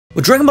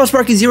With Dragon Ball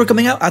Sparking Zero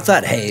coming out, I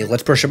thought, hey,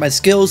 let's brush up my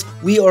skills.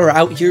 We are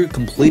out here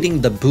completing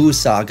the Boo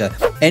saga.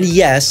 And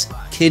yes,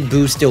 Kid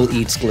Boo still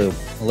eats glue.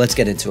 Well, let's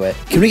get into it.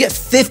 Can we get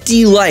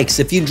 50 likes?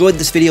 If you enjoyed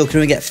this video,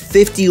 can we get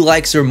 50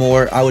 likes or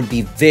more? I would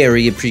be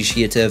very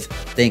appreciative.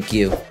 Thank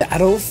you.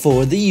 Battle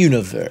for the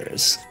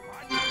universe.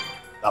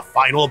 The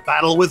final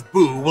battle with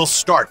Boo will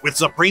start with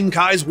Supreme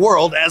Kai's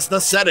world as the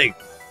setting.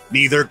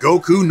 Neither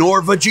Goku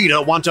nor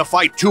Vegeta want to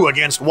fight 2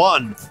 against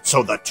 1,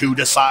 so the two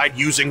decide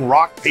using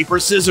rock, paper,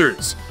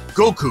 scissors.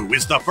 Goku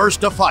is the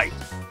first to fight.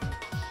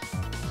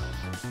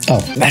 Oh,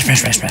 smash,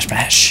 smash, smash, smash,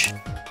 smash.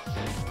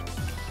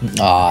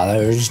 Aw,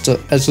 there's the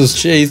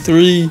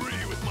SSJ3.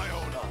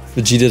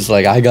 Vegeta's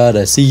like, I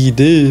gotta see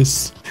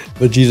this.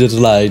 Vegeta's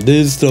like,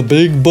 this the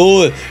big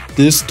boy.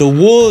 This the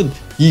one.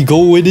 He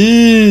going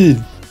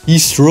in.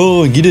 He's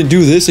strong. He didn't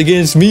do this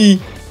against me.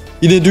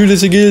 He didn't do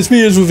this against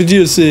me. That's what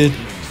Vegeta said.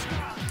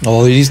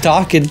 Oh, he's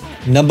talking.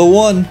 Number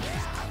 1.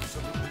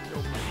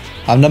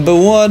 I'm number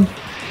 1.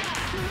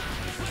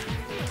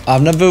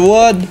 I'm number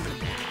 1.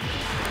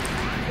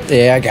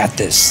 Yeah, I got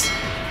this.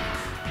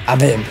 I'm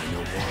him.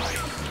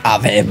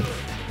 I'm him.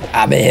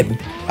 I'm him.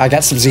 I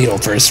got some Zeno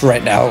first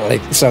right now,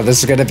 like, so this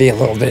is gonna be a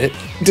little bit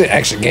to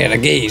actually get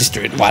engaged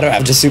to it. Why do I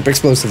have just super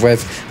explosive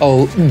wave?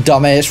 Oh,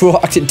 dumbass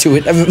walked into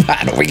it. Never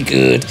mind, we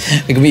good.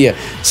 It can be a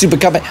super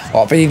combat.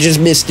 Oh, but he just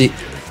missed it.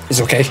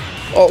 It's okay.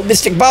 Oh,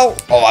 Mystic Ball.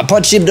 Oh, I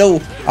punched him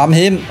though. I'm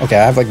him. Okay,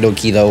 I have like no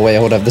key though. Wait,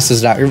 hold up. This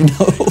is not no.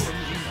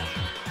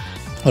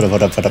 Hold up,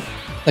 hold up, hold up.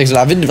 Like I said,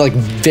 I'm in like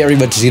very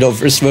much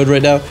Xenoverse mode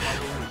right now,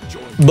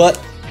 but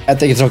I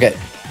think it's okay.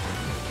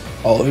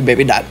 Oh,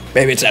 maybe not.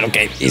 Maybe it's not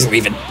okay. He's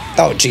leaving.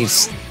 Oh,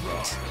 jeez.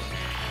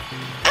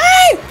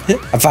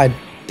 I'm fine.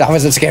 I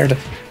wasn't scared.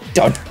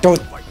 Don't.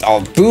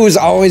 Oh, Boo's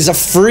always a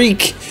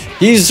freak.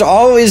 He's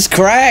always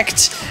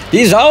cracked.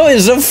 He's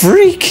always a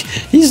freak.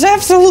 He's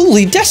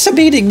absolutely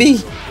decimating me.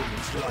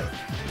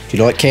 You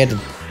know what? Cannon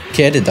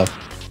though.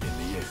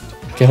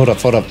 Okay, hold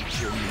up.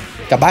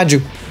 Got behind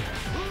you.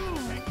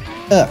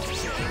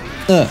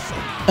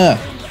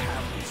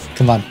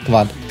 Come on.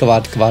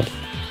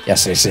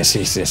 Yes.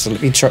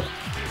 Let me try.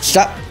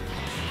 Stop.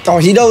 Oh,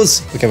 he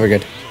knows. Okay, we're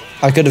good.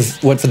 I could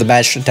have went for the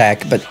mash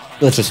attack, but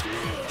let's just.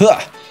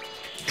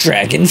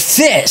 Dragon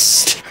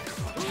Fist.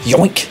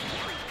 Yoink.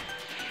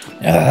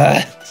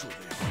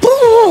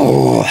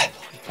 Boo.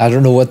 I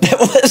don't know what that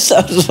was.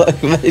 I was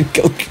like, my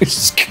Goku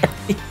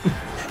scream.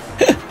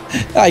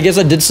 I guess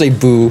I did say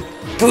boo.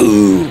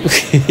 Boo.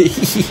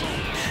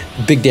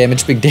 Big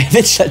damage. I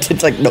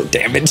did like no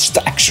damage,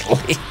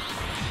 actually.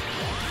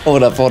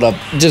 Hold up.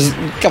 Just,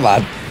 come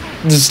on.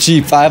 Just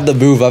cheap. I have the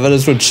move. I might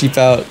as well cheap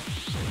out.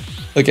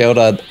 Okay, hold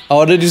on. I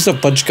want to do some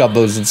punch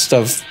combos and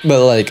stuff, but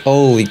like,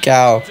 holy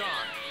cow.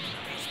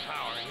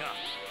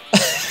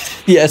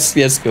 Yes,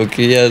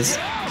 Goku, yes.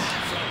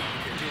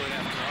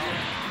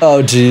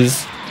 Oh,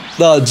 jeez.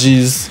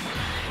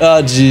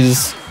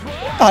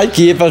 I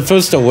keep. I'm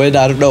supposed to win.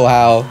 I don't know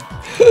how.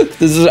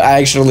 This is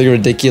actually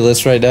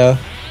ridiculous right now.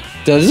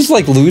 Did I just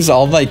like lose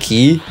all my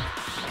ki?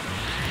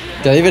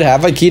 Did I even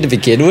have my ki to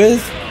begin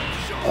with?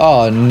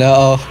 Oh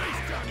no.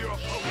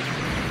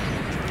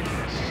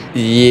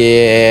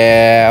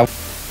 Yeah.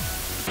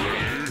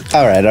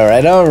 Alright.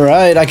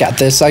 I got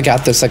this.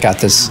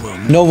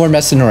 No more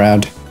messing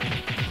around.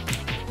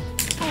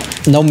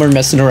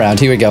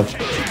 Here we go.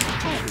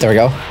 There we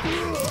go.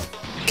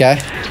 Okay.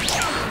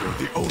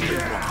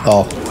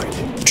 Oh.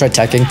 Try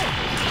attacking.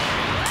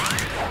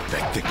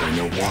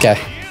 Okay.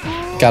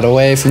 Got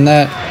away from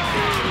that.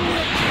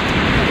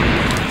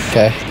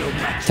 Okay.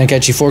 Think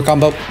G4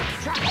 combo.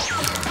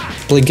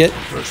 Blink it.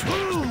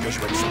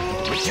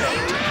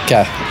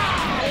 Okay.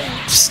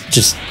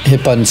 Just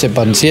hit buttons.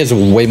 He has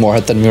way more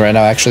hit than me right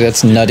now, actually.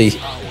 That's nutty.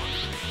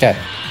 Okay.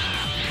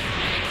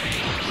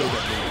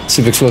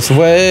 Super explosive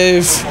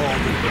wave.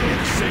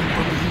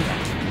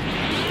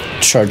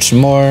 Charge some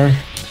more.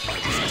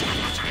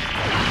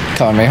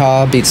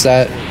 Kamehameha beats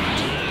that.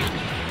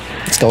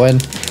 Let's go in.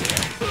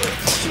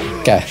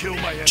 Okay.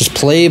 Just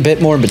play a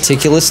bit more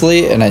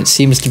meticulously, and it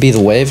seems to be the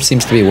wave. It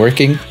seems to be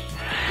working.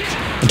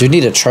 I do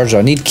need a charge though.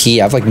 I need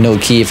ki. I have like no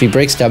ki. If he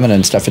breaks stamina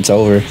and stuff, it's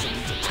over.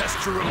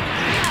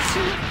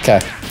 Okay.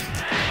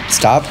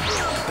 Stop.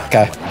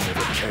 Okay.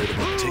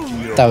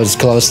 That was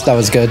close. That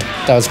was good.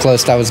 That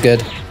was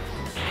good.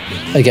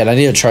 Again, I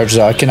need a charge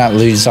though. I cannot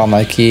lose all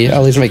my ki.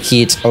 I'll lose my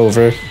ki. It's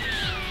over.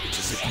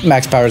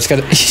 Max power is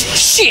gonna.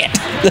 Shit.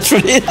 That's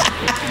what it.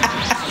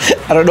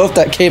 I don't know if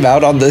that came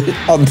out on the.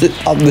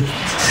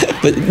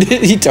 But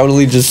he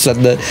totally just said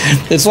that.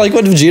 It's like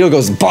when Vegeta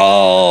goes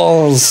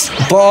balls.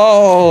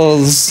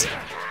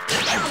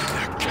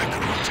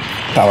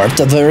 Power up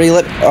to the very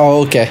limit.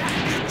 Oh, okay.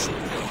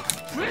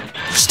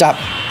 Stop.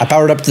 I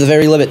powered up to the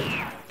very limit.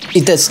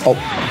 Eat this. Oh.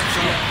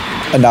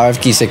 And now I have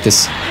ki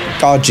sickness.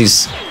 Oh,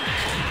 jeez.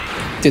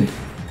 Dude,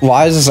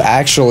 why is this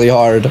actually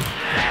hard?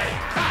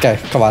 Okay,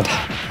 come on.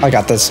 I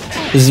got this.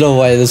 There's no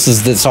way this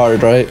is this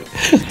hard, right?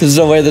 There's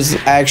no way this is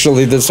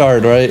actually this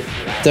hard, right?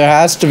 There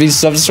has to be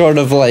some sort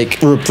of,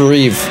 like,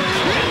 reprieve.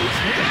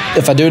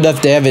 If I do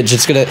enough damage,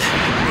 it's gonna...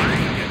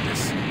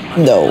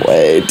 No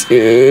way,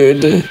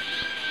 dude.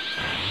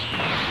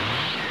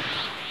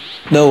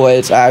 No way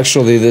it's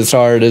actually this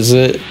hard, is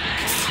it?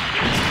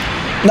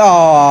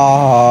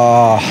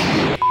 No.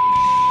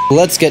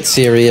 Let's get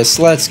serious.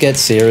 Let's get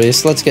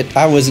serious.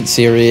 I wasn't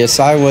serious.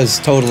 I was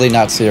totally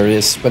not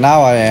serious. But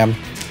now I am.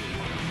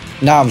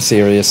 Now I'm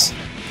serious.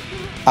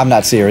 I'm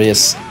not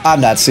serious.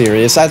 I'm not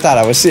serious. I thought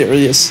I was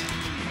serious.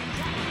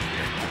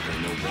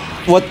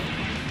 What?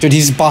 Dude,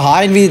 he's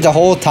behind me the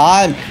whole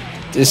time.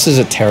 This is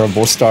a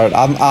terrible start.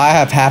 I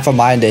have half a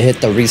mind to hit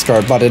the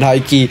restart button,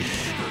 Heike.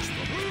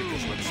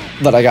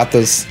 But I got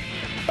this.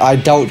 I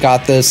don't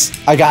got this.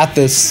 I got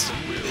this.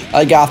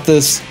 I got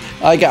this.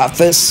 I got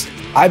this.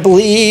 I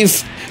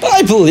believe.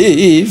 I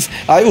believe.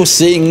 I will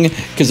sing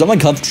because I'm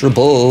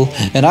uncomfortable.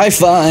 And I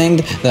find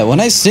that when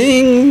I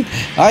sing,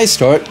 I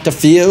start to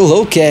feel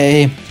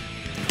okay.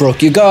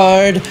 Broke your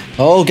guard.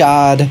 Oh,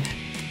 God.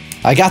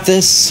 I got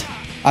this.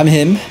 I'm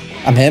him.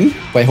 I'm him.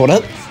 Wait, hold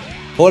up.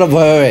 Hold up.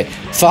 Wait.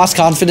 False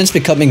confidence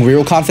becoming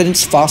real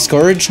confidence. False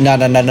courage. Nah.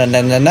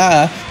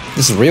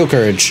 This is real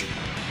courage.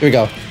 Here we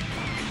go.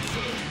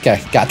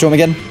 Okay. Got to him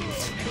again.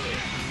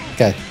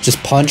 Okay.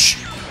 Just punch.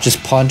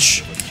 Just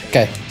punch.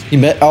 Okay. He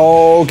met.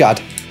 Oh,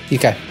 God.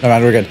 Okay. Never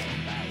mind. We're good.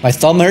 My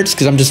thumb hurts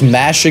because I'm just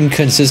mashing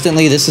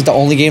consistently. This is the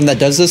only game that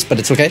does this, but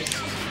it's okay.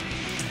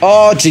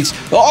 Oh, jeez.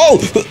 Oh!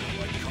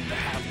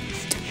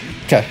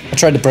 Okay. I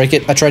tried to break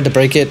it. I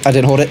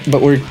didn't hold it,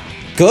 but we're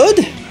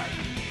good?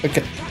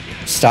 Okay.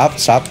 Stop.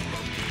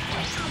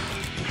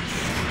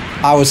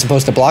 I was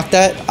supposed to block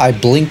that. I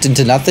blinked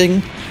into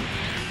nothing.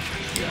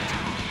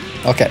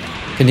 Okay.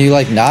 Can you,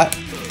 like, not?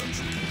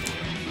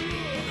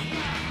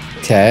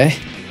 Okay.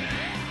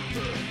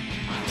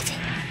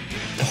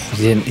 Oh,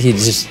 he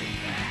just...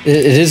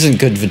 It isn't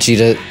good,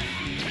 Vegeta.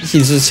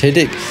 He's just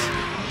hitting...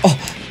 Oh!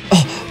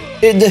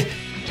 In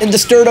the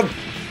sternum!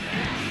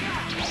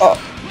 Oh!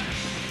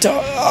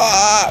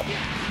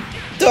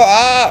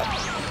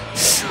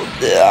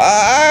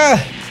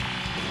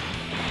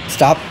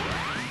 Stop.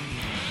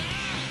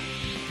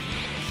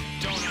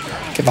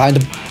 Get behind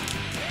him.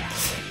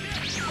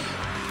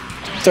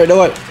 Sorry, no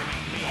what?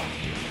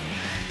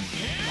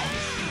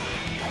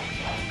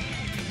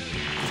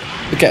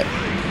 Okay.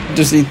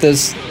 Just eat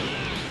this.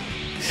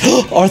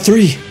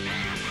 R3!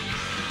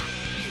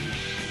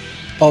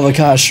 Oh my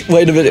gosh.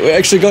 Wait a minute. We're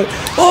actually going.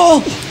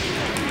 Oh!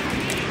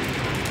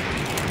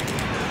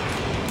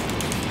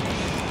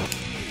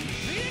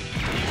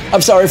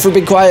 I'm sorry for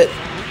being quiet.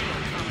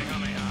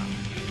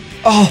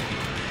 Oh.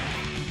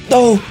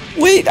 No.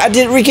 Wait, I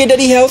didn't regain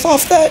any health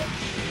off that.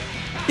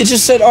 It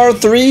just said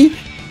R3.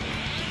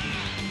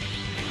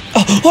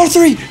 Oh,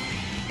 R3.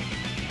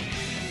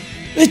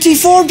 It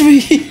deformed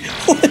me.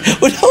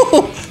 What?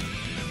 No.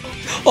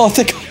 Oh,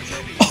 thank God.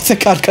 Oh,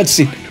 thank God,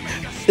 cutscene.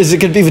 Is it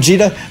gonna be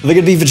Vegeta? Am I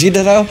gonna be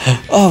Vegeta now?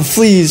 Oh,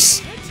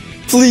 please.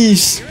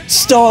 Please.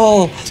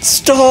 Stall.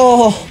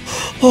 Stall.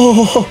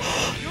 Oh.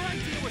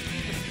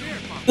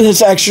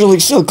 That's actually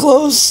so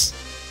close.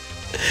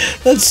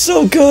 That's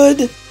so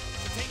good.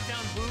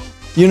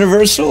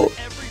 Universal.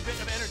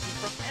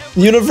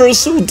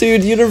 Universal,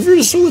 dude.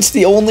 Universal. It's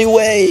the only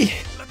way.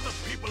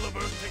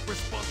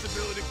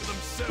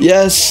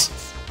 Yes.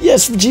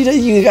 Yes, Vegeta,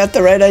 you got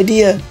the right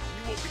idea.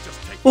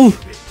 Ooh.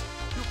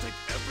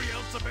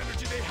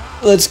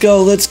 Let's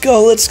go, let's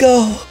go, let's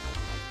go.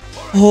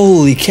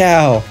 Holy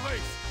cow.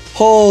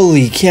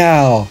 Holy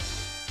cow.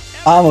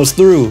 Almost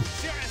through.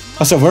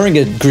 Also, I'm wearing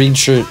a green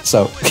shirt,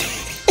 so.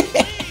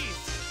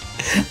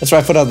 That's why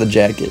I put on the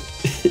jacket.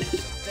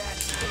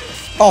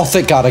 Oh,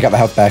 thank God I got my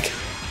health back.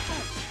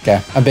 Okay,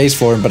 I'm base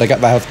form, but I got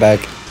my health back.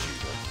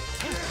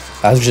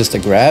 That was just a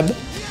grab.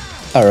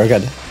 Oh, we're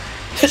good.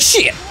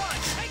 Shit!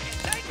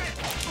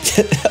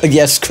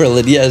 Yes,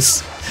 Krillin,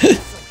 yes.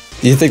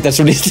 Do you think that's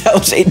what that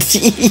was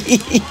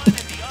 18?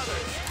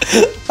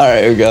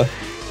 Alright, here we go.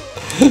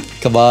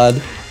 Come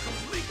on.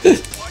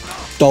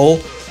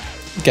 Dole.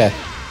 Okay.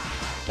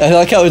 I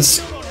like how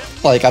it's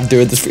like I'm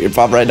doing this for your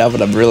pop right now,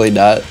 but I'm really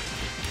not.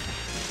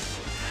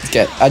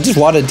 Okay, I just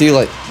want to do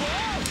like.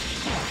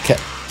 Okay,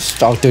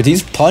 oh, dude,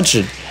 he's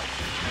punching.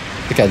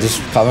 Okay,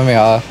 just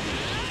Kamehameha.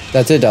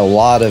 That did a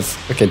lot of.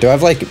 Okay, do I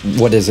have like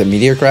what is it,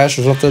 Meteor Crash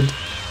or something?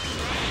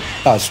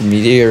 Oh, it's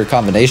Meteor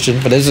combination,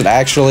 but is it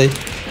actually?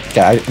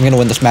 Okay, I'm gonna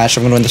win this match.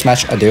 I'm gonna win this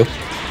match. I do.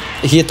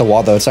 He hit the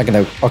wall though. It's not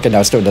gonna. Okay, no,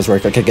 it still does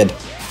work. Okay, good.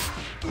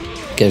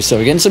 Okay, so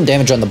we're getting some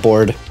damage on the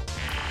board.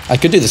 I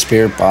could do the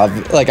Spirit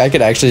Bomb. Like, I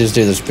could actually just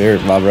do the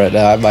Spirit Bomb right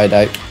now. I might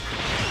die.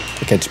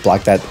 Okay, just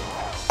block that.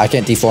 I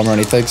can't deform or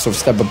anything, so if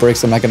Steppa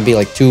breaks, I'm not going to be,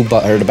 like, too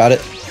butthurt about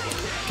it.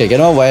 Okay, get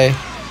him away.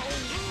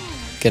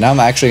 Okay, now I'm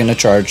actually going to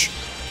charge.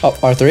 Oh,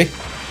 R3.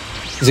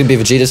 Is it going to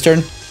be Vegeta's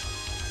turn?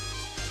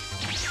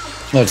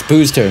 No, it's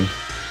Boo's turn.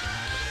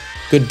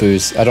 Good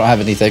Boo's. I don't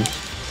have anything.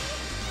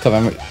 Come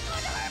on.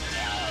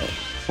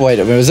 Wait,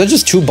 I mean, was that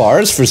just 2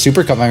 bars for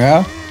Super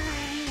Kamehameha?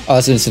 Oh,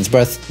 that's Instant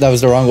Breath. That was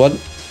the wrong one.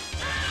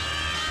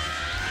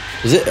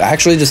 Is it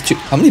actually just 2?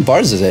 How many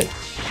bars is it?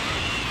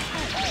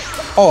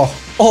 Oh,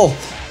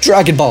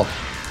 Dragon Ball.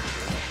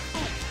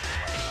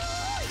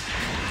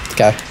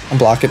 Okay, I'm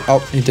blocking. Oh,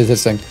 he did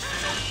this thing.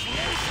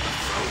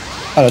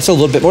 Oh, that's a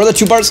little bit more than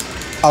 2 bars.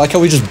 I like how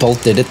we just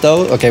both did it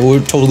though. Okay, we're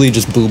totally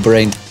just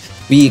boo-brained.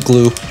 We eat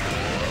glue.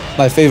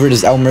 My favorite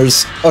is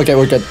Elmer's. Okay,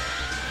 we're good.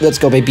 Let's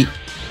go, baby.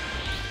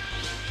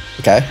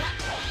 Okay.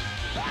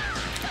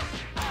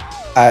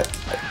 I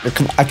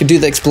could do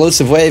the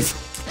explosive wave.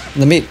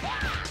 Let me...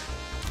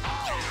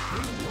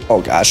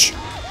 Oh gosh.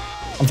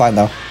 I'm fine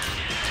though.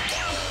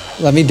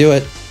 Let me do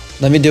it.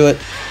 Let me do it.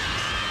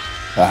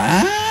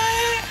 Ah!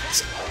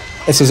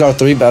 This is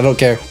R3, but I don't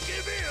care.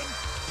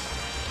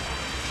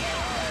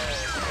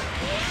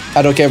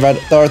 I don't care about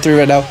the R3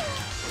 right now.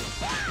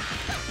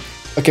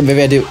 Okay,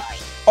 maybe I do.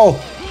 Oh!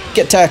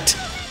 Get tacked.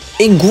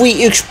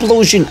 Angry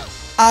explosion.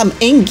 I'm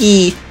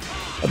angry.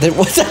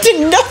 That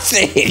did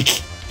nothing.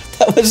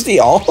 That was the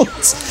alt.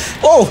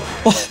 Oh,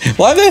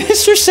 why am I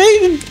Mr.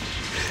 Satan?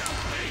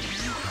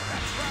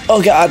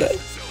 Oh god.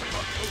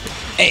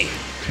 Hey,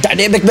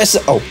 dynamic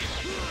missile. Oh.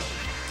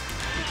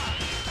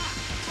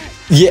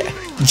 Yeah,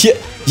 yeah,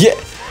 yeah.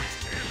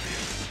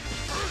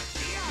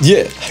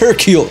 Yeah,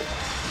 Hercule.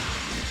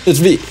 It's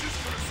me.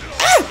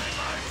 Ah!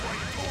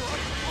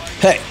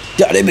 Hey,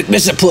 dynamic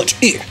missile punch.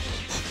 Here.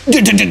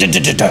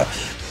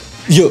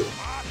 Yo,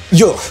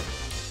 yo.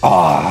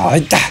 Ah.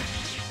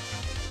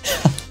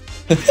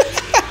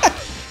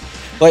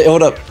 Wait,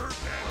 hold up.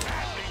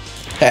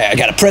 Hey, I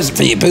got a present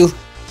for you, boo.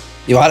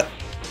 You want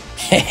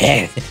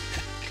it?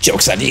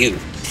 Joke's on you.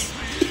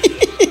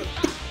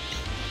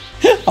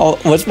 Oh,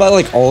 what's my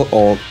like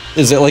alt?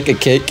 Is it like a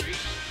kick?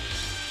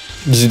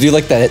 Does it do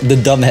like the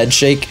dumb head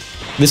shake?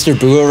 Mr.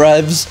 Boo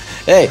arrives.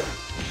 Hey.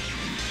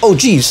 Oh,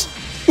 jeez.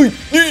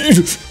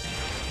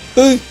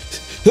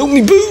 Help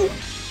me, Boo.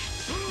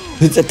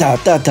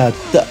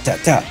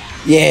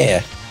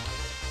 Yeah.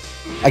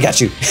 I got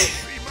you.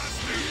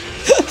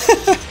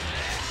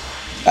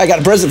 I got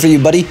a present for you,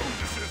 buddy.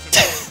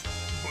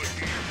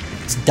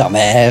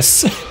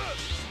 Dumbass.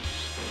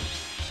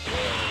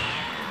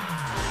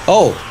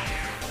 Oh.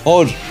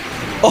 Oh,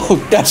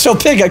 that's so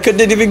big I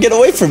couldn't even get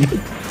away from it.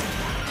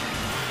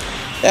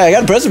 Yeah, I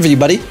got a present for you,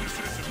 buddy.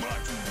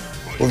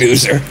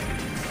 Loser.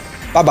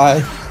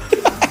 Bye-bye.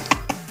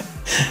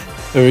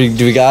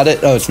 Do we got it?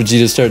 Oh, it's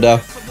Vegeta's turn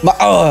now.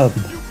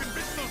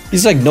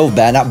 He's like not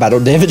battle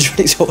damage when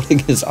he's holding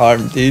his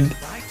arm, dude.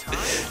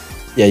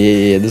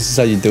 Yeah. This is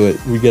how you do it.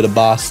 We get a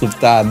boss of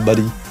time,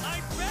 buddy.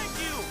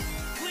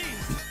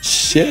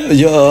 Share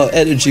your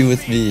energy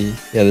with me.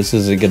 Yeah, this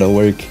isn't gonna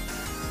work.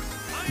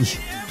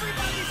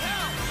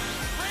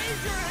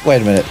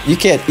 Wait a minute. You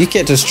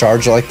can't just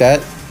charge like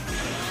that.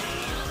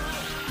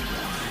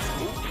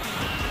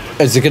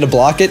 Is it gonna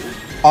block it?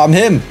 I'm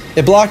him.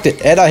 It blocked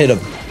it, and I hit him.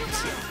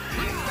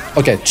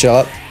 Okay, chill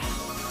up.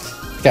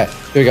 Okay,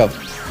 here we go.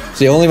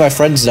 See, only my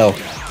friends know.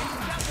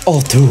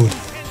 Oh, dude.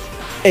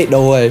 Ain't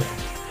no way.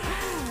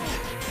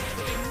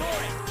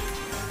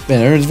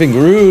 Man, everyone's being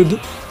rude.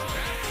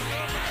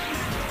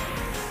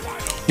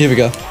 Here we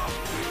go.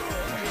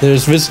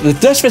 That's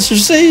Mr.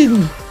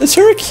 Satan. That's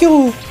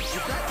Hercule.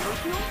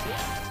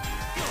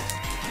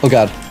 Oh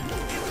god.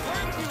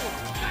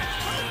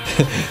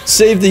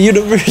 Save the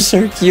universe,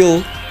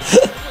 Hercule.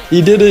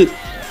 He did it.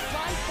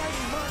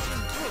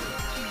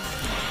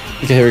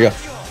 Okay, here we go.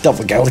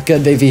 Double Gallic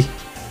gun, baby.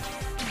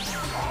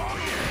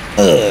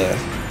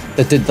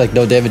 That did like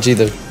no damage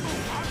either.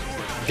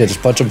 Okay,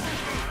 just punch him.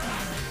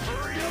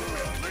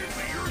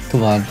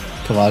 Come on.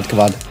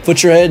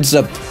 Put your hands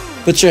up.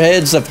 Put your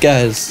hands up,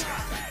 guys.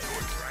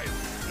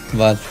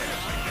 Come on.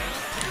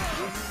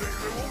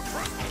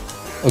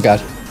 Oh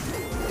god.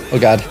 Oh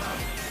god.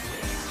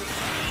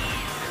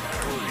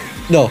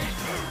 No.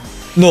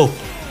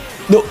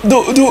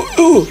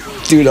 Ooh.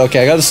 Dude,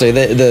 okay, I gotta say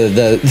that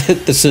the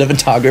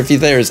cinematography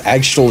there is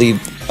actually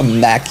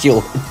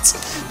immaculate.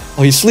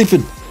 Oh, he's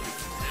sleeping.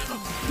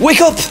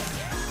 Wake up!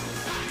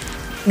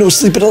 No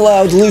sleeping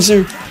allowed,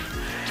 loser.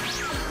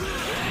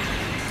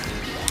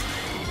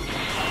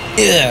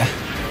 Yeah.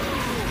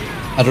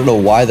 I don't know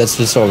why that's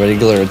just a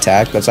regular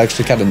attack. That's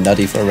actually kind of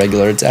nutty for a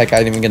regular attack. I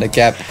ain't even gonna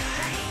cap.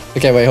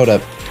 Okay, wait, hold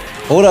up.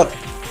 Hold up.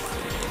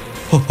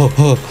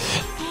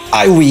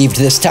 I weaved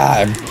this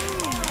time.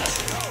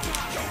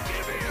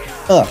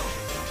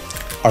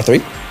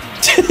 R3.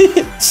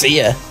 See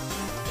ya.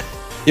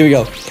 Here we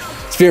go.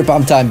 Spirit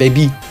bomb time,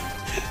 baby.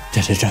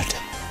 I'm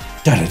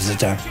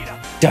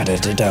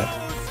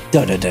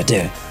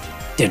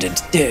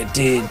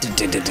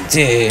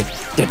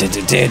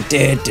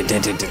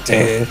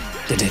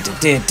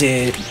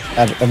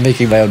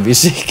making my own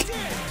music.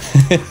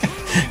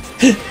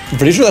 I'm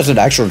pretty sure that's an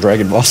actual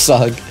Dragon Ball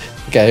song.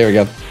 Okay, here we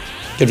go.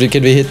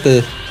 Can we hit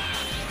the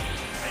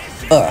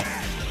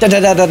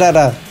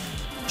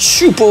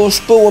Super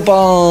Spore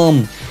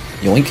Bomb!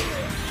 Yoink.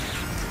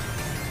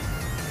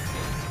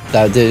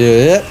 That did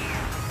it.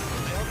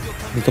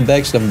 We come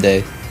back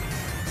someday.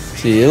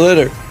 See you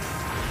later.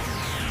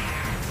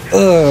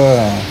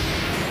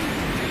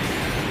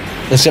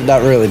 Except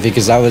not really,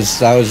 because that was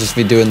just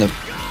me doing the.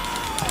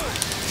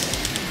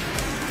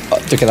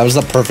 Okay, that was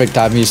the perfect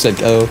time you said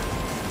go.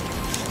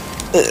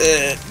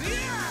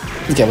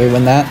 Okay, we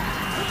win that.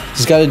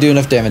 Just gotta do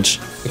enough damage.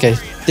 Okay,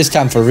 this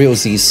time for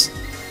realsies.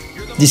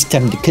 This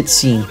time the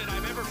cutscene.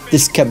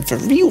 This come for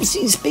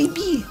realsies,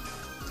 baby.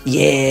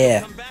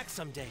 Yeah.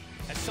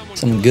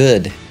 Some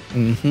good.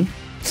 Mm-hmm.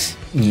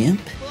 Yep.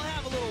 We'll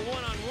have a little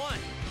one-on-one.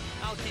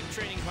 I'll keep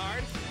training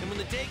hard, and when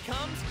the day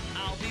comes,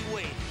 I'll be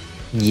waiting.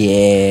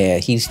 Yeah,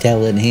 he's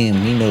telling him.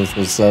 He knows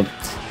what's up.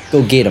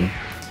 Go get him.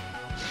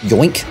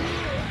 Yoink.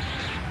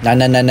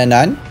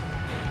 99999.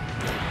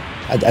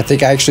 I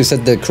think I actually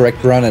said the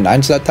correct run at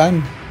 9s that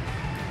time.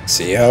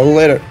 See you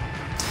later.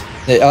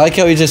 I like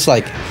how he just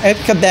like, I have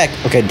to come back.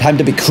 Okay, time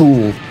to be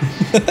cool.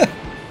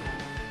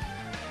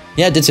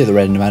 Yeah, I did say the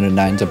right amount of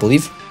 9s, I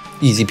believe.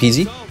 Easy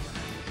peasy.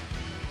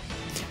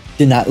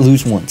 Did not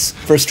lose once.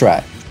 First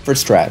try.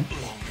 First try.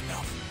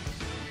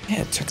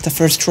 Yeah, it took the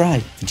first try,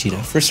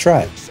 Vegeta. First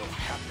try.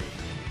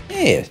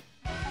 Yeah.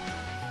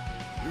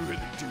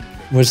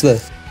 Where's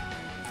the...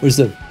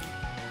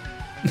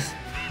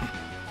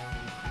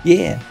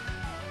 Yeah.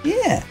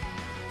 Yeah.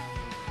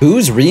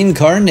 Who's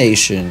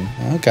reincarnation?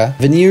 Okay.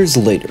 7 years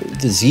later,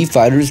 the Z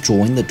Fighters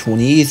join the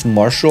 28th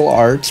Martial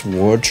Arts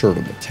World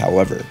Tournament.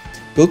 However,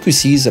 Goku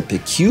sees a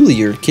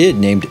peculiar kid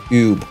named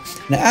Oob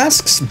and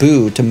asks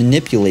Boo to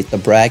manipulate the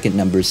bracket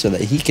numbers so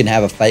that he can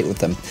have a fight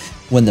with him.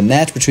 When the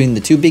match between the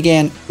two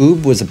began,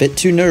 Oob was a bit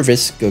too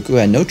nervous. Goku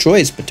had no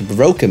choice but to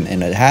provoke him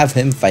and have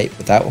him fight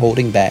without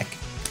holding back.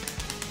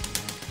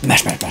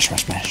 Mash, mash, mash,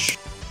 mash, mash.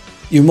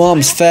 Your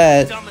mom's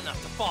fat. Dumb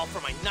enough to fall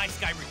for my nice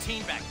guy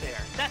routine back there.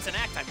 That's an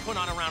act I put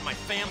on around my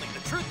family.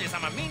 The truth is,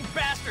 I'm a mean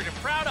bastard and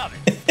proud of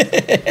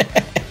it.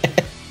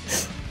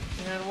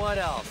 And what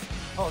else?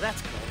 Oh,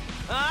 that's good.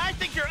 I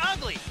think you're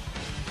ugly.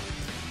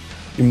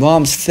 Your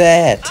mom's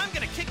fat. I'm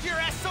gonna kick your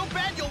ass so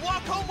bad you'll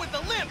walk home with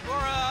a limp,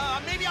 or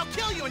maybe I'll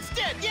kill you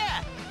instead.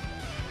 Yeah.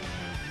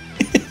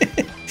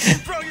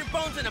 Throw your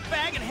bones in a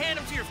bag and hand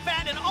them to your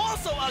fat and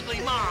also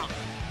ugly mom.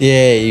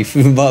 Yeah,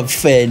 your mom's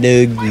fat and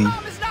ugly. My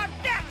mom is not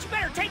fat. You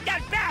better take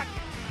that back.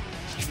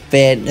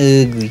 Fat and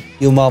ugly.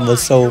 Your mom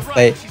was so You're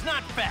right, fat. she's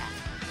not fat.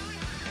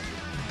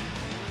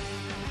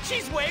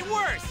 She's way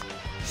worse.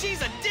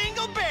 She's a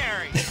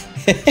dingleberry.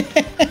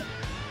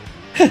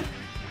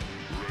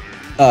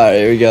 Alright,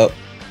 here we go.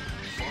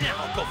 Now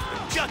I'll go for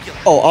the jugular.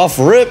 Oh, off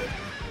rip.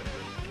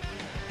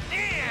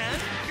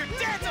 And your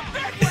dad's a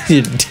bedwetter.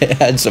 Your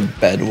dad's a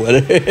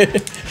bedwetter.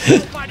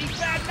 Nobody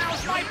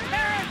badmouths my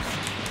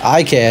parents.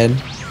 I can.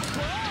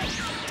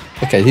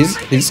 Okay,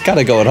 he's kind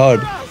of going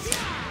hard.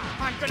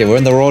 Okay, we're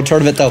in the World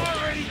Tournament though.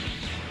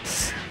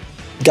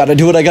 Gotta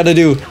do what I gotta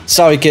do.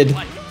 Sorry, kid.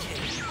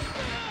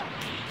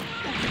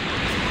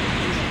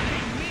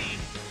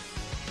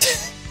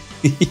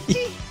 He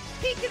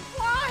can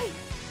fly.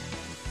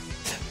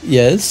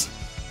 Yes.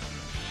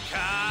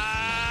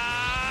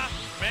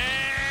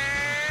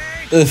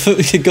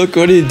 Goku,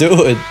 what are you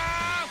doing?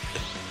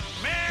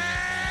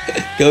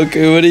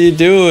 Goku, what are you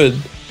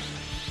doing?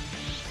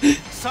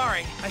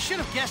 Sorry, I should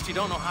have guessed you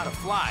don't know how to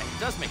fly. It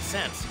does make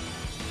sense.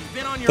 You've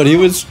been on your But own. he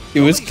was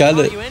Nobody's kind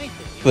taught of. you anything.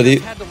 You But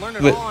just had to learn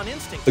it all on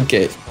instinct up to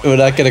okay, this point. we're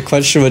not gonna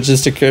question what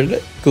just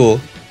occurred.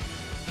 Cool.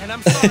 And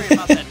I'm sorry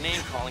about that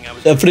name calling I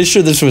was. I'm pretty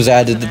sure this was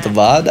added to the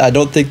mod. I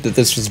don't think that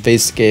this was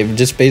based game,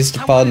 just based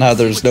upon how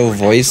there's no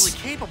voice.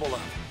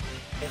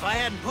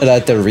 And I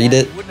have to read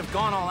it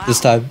this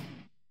time.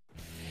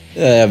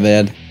 Yeah,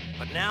 man.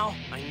 But now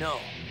I know.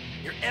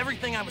 You're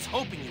everything I was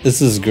hoping you would.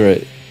 This is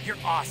great. You're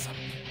awesome.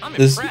 I'm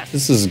This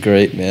impressed. is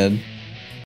great, man.